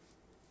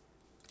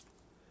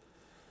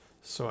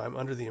 So I'm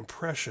under the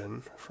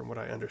impression, from what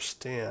I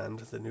understand,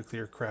 the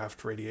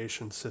Nuclearcraft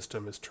radiation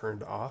system is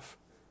turned off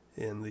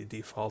in the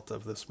default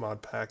of this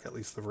mod pack, at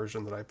least the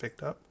version that I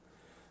picked up.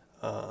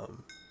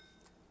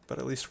 But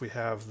at least we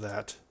have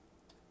that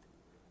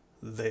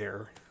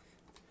there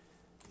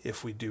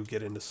if we do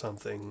get into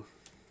something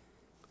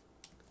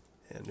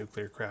and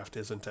Nuclearcraft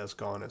isn't as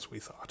gone as we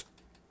thought.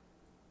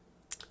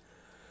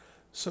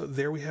 So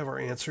there we have our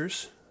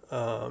answers.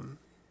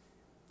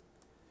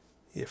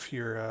 If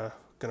you're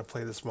going to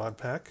play this mod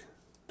pack,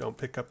 don't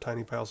pick up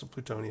tiny piles of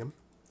plutonium,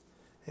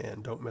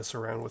 and don't mess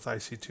around with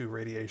IC2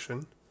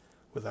 radiation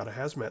without a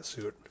hazmat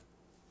suit.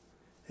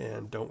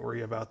 And don't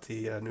worry about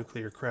the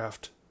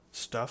Nuclearcraft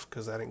stuff,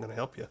 because that ain't going to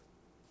help you.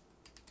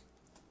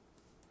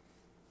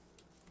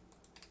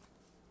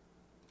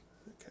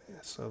 Okay,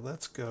 so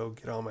let's go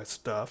get all my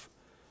stuff.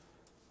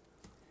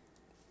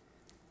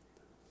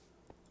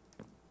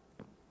 I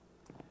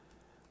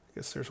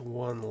guess there's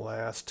one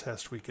last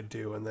test we could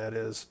do, and that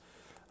is,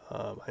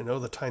 I know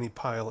the tiny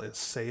pile is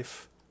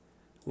safe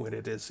when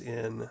it is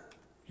in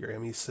your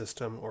ME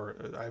system, or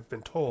I've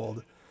been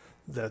told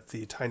that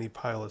the tiny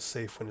pile is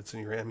safe when it's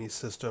in your ME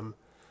system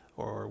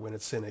or when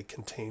it's in a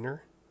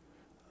container,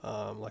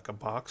 like a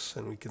box,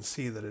 and we can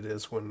see that it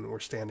is when we're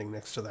standing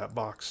next to that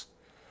box.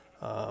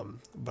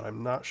 But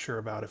I'm not sure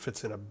about if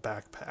it's in a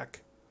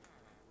backpack.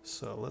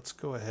 So let's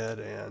go ahead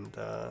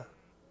and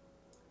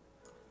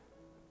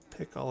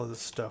pick all of this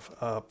stuff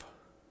up,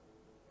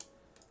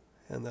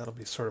 and that'll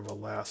be sort of a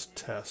last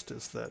test,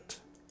 is that,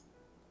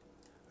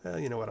 well,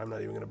 you know what, I'm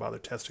not even going to bother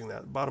testing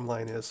that. Bottom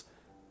line is,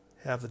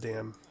 have the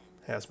damn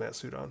hazmat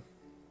suit on.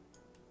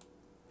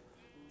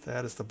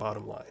 That is the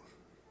bottom line.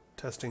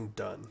 Testing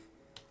done.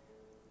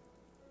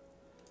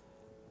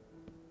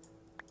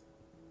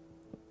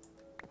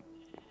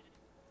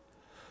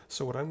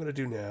 So what I'm going to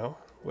do now,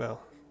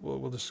 well,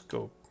 we'll just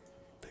go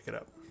pick it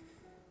up.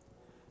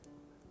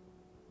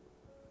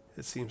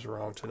 It seems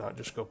wrong to not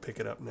just go pick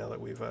it up now that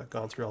we've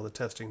gone through all the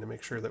testing to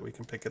make sure that we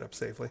can pick it up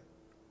safely.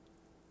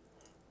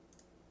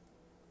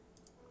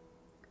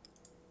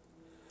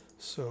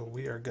 So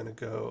we are going to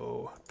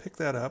go pick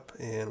that up,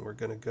 and we're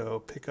going to go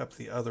pick up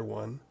the other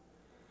one.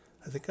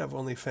 I think I've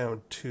only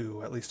found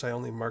two. At least I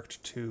only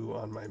marked two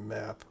on my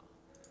map.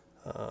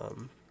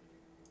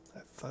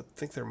 I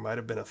think there might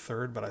have been a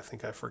third, but I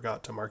think I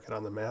forgot to mark it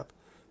on the map,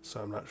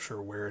 so I'm not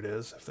sure where it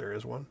is, if there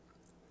is one.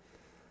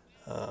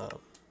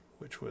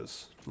 Which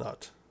was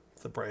not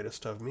the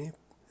brightest of me,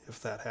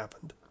 if that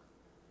happened.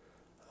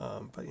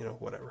 But, you know,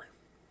 whatever.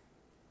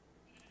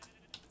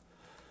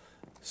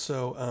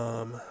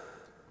 So,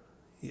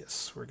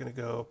 yes, we're going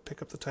to go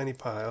pick up the tiny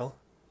pile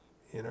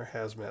in our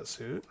hazmat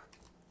suit.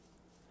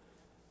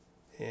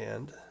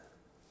 And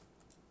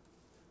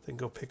then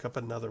go pick up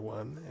another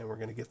one, and we're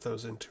going to get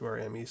those into our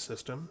ME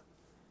system.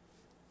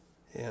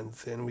 And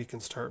then we can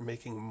start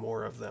making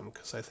more of them,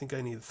 because I think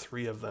I need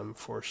 3 of them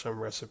for some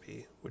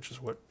recipe, which is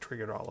what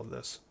triggered all of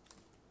this.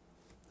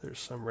 There's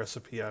some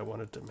recipe I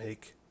wanted to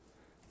make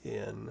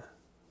in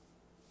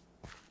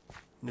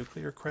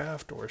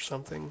Nuclearcraft or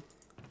something.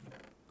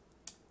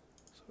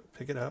 So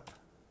pick it up.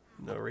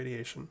 No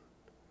radiation.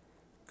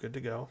 Good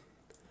to go.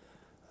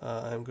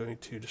 I'm going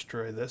to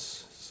destroy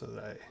this so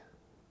that I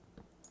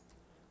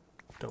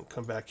don't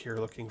come back here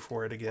looking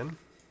for it again.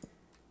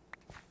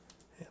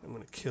 And I'm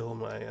going to kill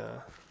my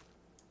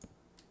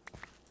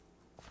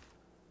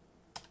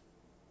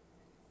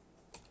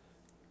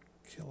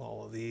kill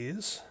all of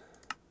these.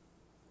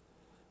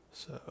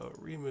 So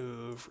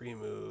remove,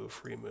 remove,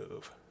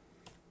 remove.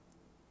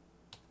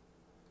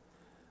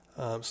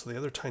 So the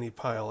other tiny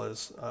pile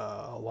is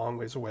a long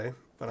ways away,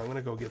 but I'm going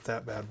to go get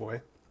that bad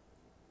boy.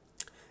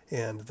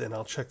 And then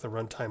I'll check the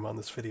runtime on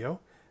this video.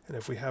 And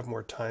if we have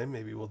more time,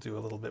 maybe we'll do a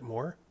little bit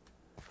more.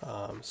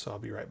 So I'll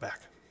be right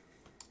back.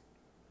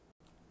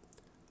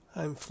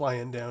 I'm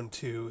flying down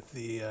to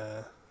the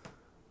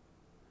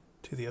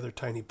other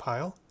tiny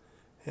pile,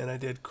 and I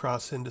did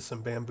cross into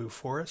some bamboo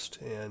forest,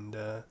 and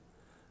I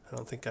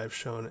don't think I've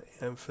shown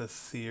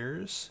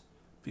amphitheres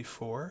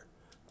before,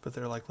 but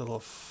they're like little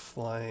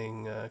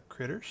flying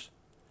critters.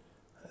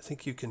 I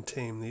think you can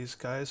tame these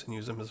guys and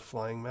use them as a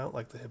flying mount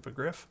like the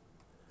hippogriff.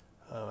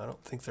 I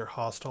don't think they're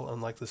hostile,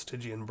 unlike the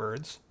Stygian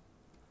birds,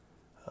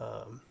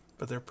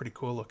 but they're pretty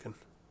cool looking.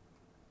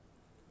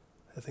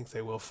 I think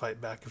they will fight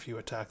back if you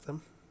attack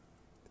them.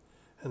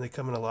 And they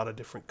come in a lot of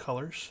different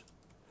colors.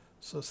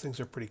 So those things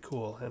are pretty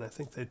cool. And I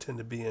think they tend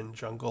to be in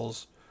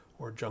jungles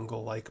or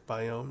jungle-like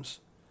biomes.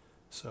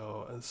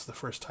 So it's the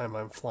first time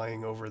I'm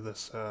flying over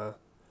this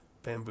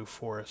bamboo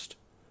forest.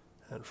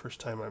 And first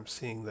time I'm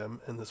seeing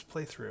them in this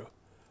playthrough.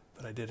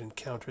 But I did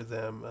encounter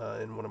them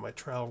in one of my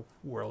trial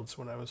worlds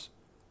when I was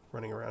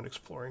running around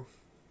exploring.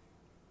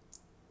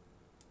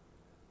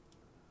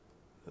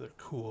 Another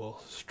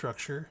cool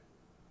structure.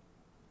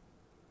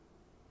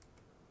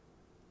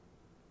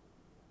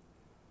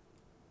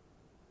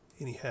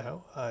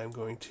 Anyhow, I'm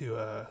going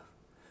to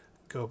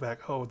go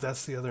back. Oh,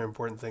 that's the other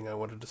important thing I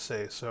wanted to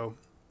say. So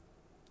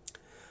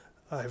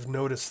I've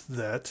noticed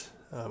that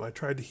I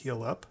tried to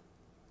heal up,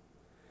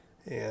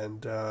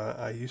 and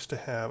I used to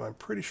have, I'm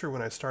pretty sure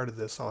when I started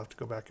this, I'll have to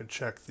go back and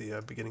check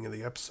the beginning of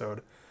the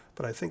episode,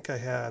 but I think I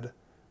had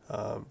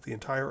the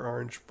entire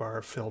orange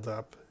bar filled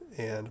up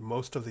and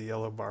most of the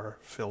yellow bar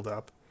filled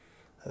up.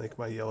 I think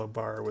my yellow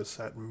bar was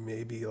at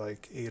maybe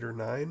like 8 or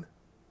 9.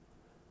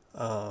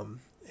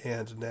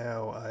 And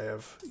now I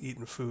have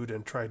eaten food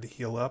and tried to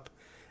heal up,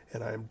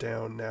 and I'm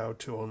down now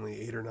to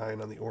only 8 or 9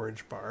 on the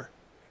orange bar.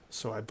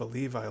 So I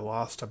believe I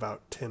lost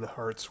about 10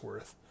 hearts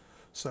worth.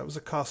 So that was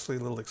a costly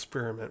little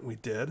experiment we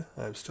did.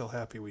 I'm still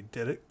happy we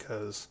did it,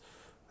 because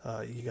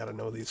you got to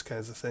know these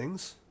kinds of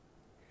things.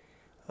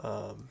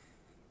 And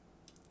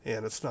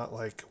it's not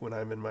like when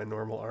I'm in my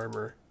normal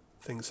armor,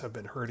 things have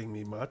been hurting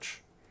me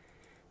much.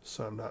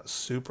 So I'm not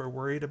super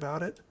worried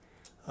about it.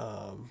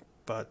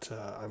 But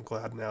I'm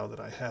glad now that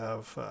I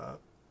have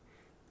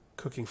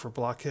cooking for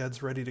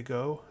blockheads ready to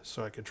go,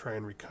 so I can try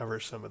and recover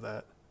some of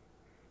that.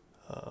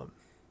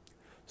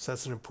 So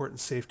that's an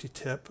important safety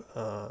tip.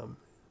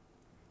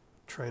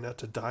 Try not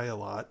to die a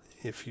lot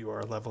if you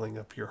are leveling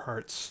up your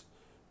hearts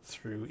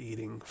through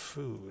eating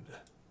food.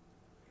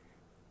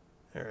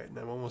 Alright, and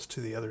I'm almost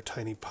to the other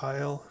tiny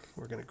pile.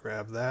 We're going to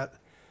grab that.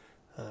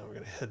 We're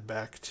going to head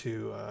back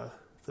to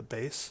the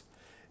base.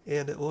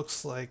 And it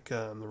looks like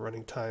the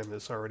running time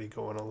is already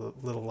going a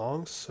little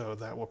long, so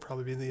that will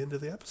probably be the end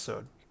of the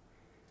episode.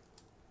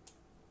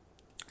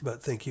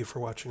 But thank you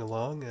for watching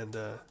along and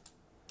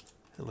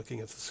looking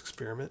at this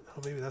experiment.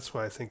 Oh, maybe that's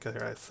why I think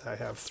I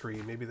have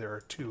 3. Maybe there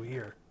are 2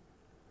 here.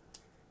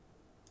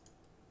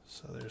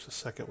 So there's a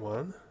second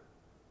one.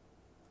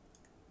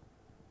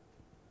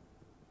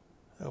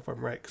 I hope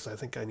I'm right, because I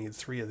think I need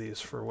 3 of these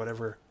for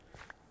whatever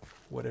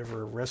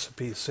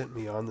recipe sent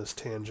me on this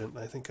tangent.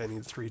 I think I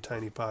need 3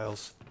 tiny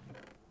piles.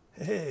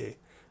 Hey,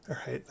 all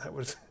right, that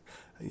was,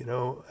 you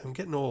know, I'm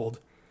getting old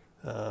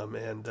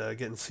and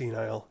getting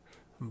senile,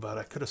 but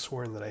I could have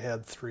sworn that I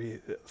had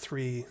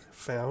three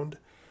found,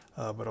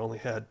 but only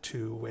had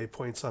 2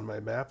 waypoints on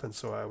my map, and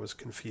so I was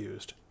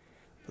confused.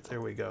 But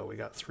there we go, we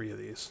got 3 of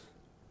these.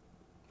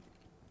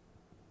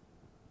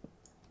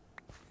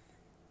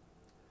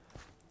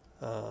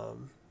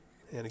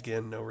 And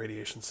again, no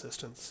radiation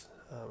assistance.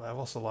 I've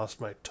also lost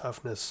my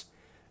toughness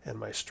and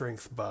my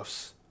strength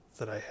buffs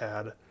that I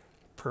had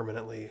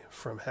permanently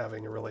from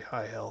having a really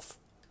high health.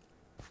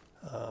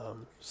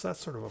 So that's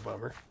sort of a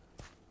bummer.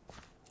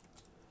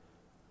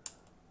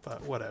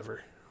 But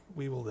whatever.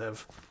 We will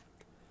live.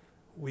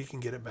 We can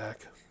get it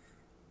back.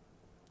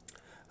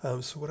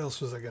 So what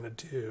else was I going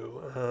to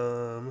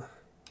do?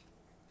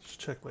 Just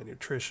check my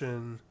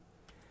nutrition.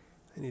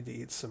 I need to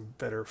eat some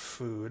better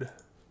food.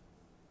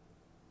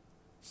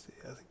 Let's see,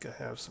 I think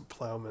I have some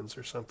Plowmans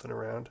or something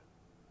around.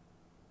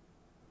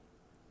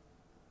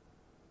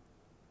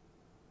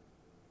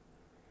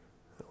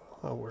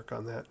 I'll work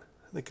on that.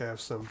 I think I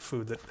have some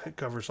food that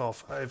covers all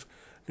 5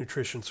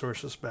 nutrition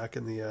sources back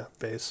in the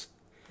base.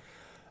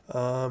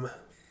 So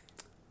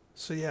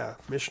yeah,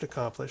 mission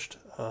accomplished.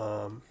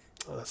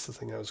 That's the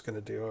thing I was going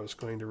to do. I was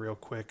going to real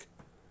quick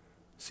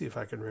see if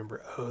I can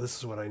remember. Oh, this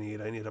is what I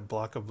need. I need a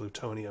block of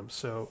plutonium.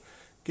 So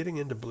getting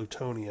into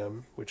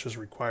plutonium, which is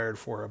required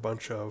for a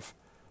bunch of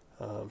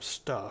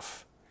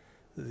stuff,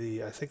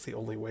 I think the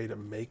only way to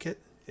make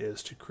it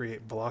is to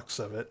create blocks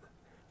of it.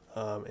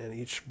 And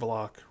each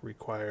block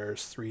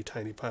requires 3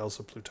 tiny piles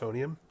of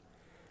plutonium,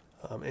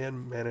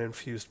 and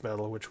mana-infused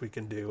metal, which we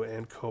can do,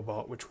 and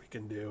cobalt, which we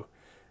can do,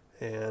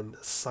 and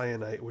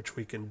cyanite, which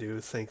we can do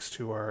thanks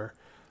to our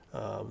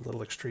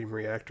little extreme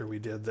reactor we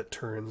did that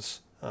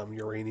turns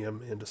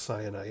uranium into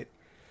cyanite,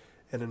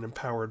 and an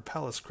empowered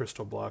Palace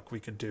crystal block we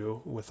could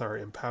do with our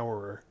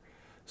empowerer.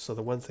 So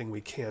the one thing we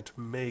can't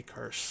make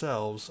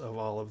ourselves of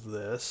all of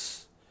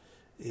this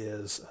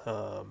is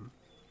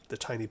the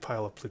tiny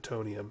pile of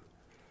plutonium.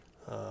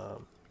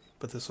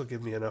 But this will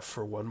give me enough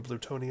for 1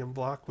 plutonium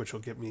block, which will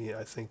get me,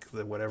 I think,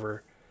 the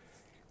whatever,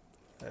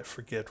 I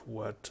forget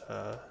what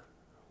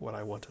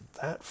I wanted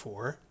that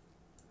for.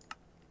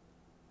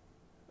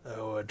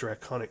 Oh, a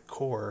draconic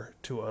core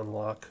to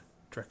unlock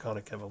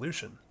draconic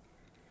evolution.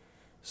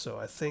 So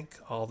I think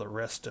all the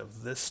rest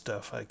of this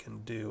stuff I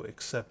can do,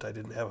 except I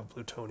didn't have a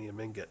plutonium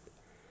ingot.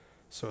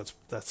 So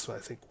that's I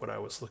think what I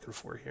was looking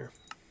for here.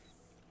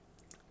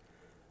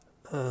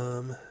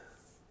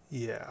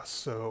 Yeah,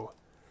 so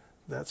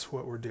that's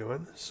what we're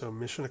doing. So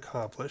mission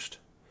accomplished.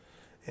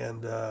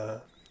 And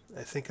I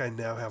think I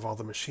now have all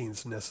the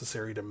machines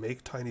necessary to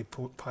make tiny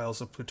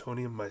piles of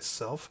plutonium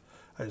myself.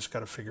 I just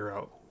got to figure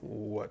out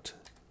what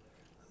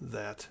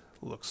that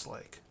looks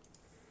like.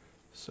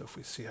 So if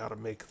we see how to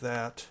make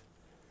that,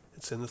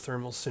 it's in the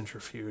thermal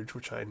centrifuge,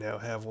 which I now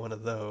have one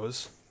of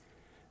those.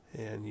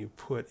 And you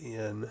put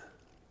in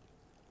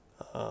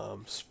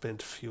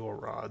spent fuel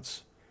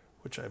rods,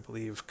 which I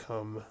believe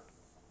come,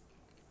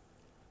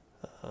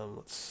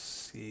 let's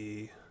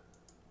see,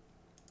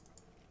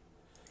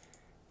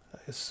 I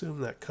assume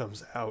that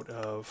comes out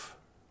of,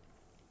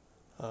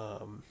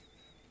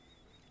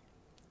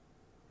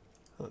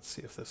 let's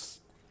see if this,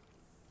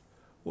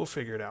 we'll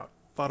figure it out.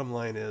 Bottom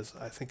line is,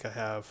 I think I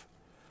have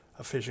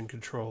a fission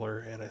controller,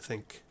 and I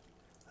think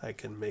I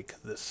can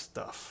make this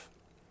stuff.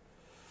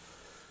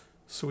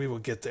 So we will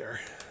get there.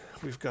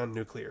 We've gone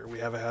nuclear. We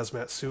have a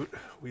hazmat suit.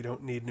 We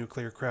don't need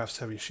Nuclearcraft's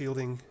heavy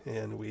shielding,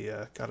 and we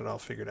got it all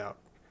figured out.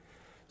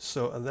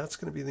 So that's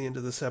going to be the end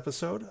of this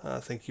episode.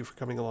 Thank you for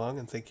coming along,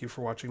 and thank you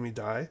for watching me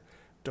die.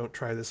 Don't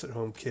try this at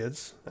home,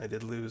 kids. I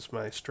did lose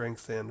my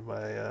strength and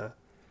my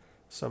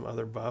some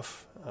other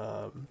buff,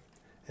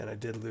 and I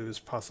did lose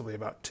possibly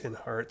about 10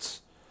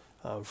 hearts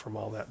from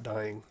all that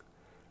dying.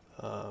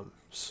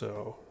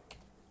 So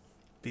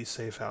be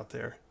safe out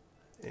there,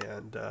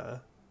 and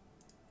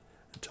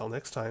until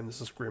next time, this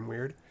is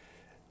Grimweird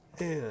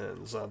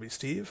and Zombie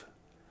Steve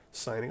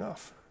signing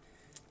off.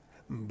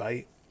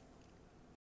 Bye.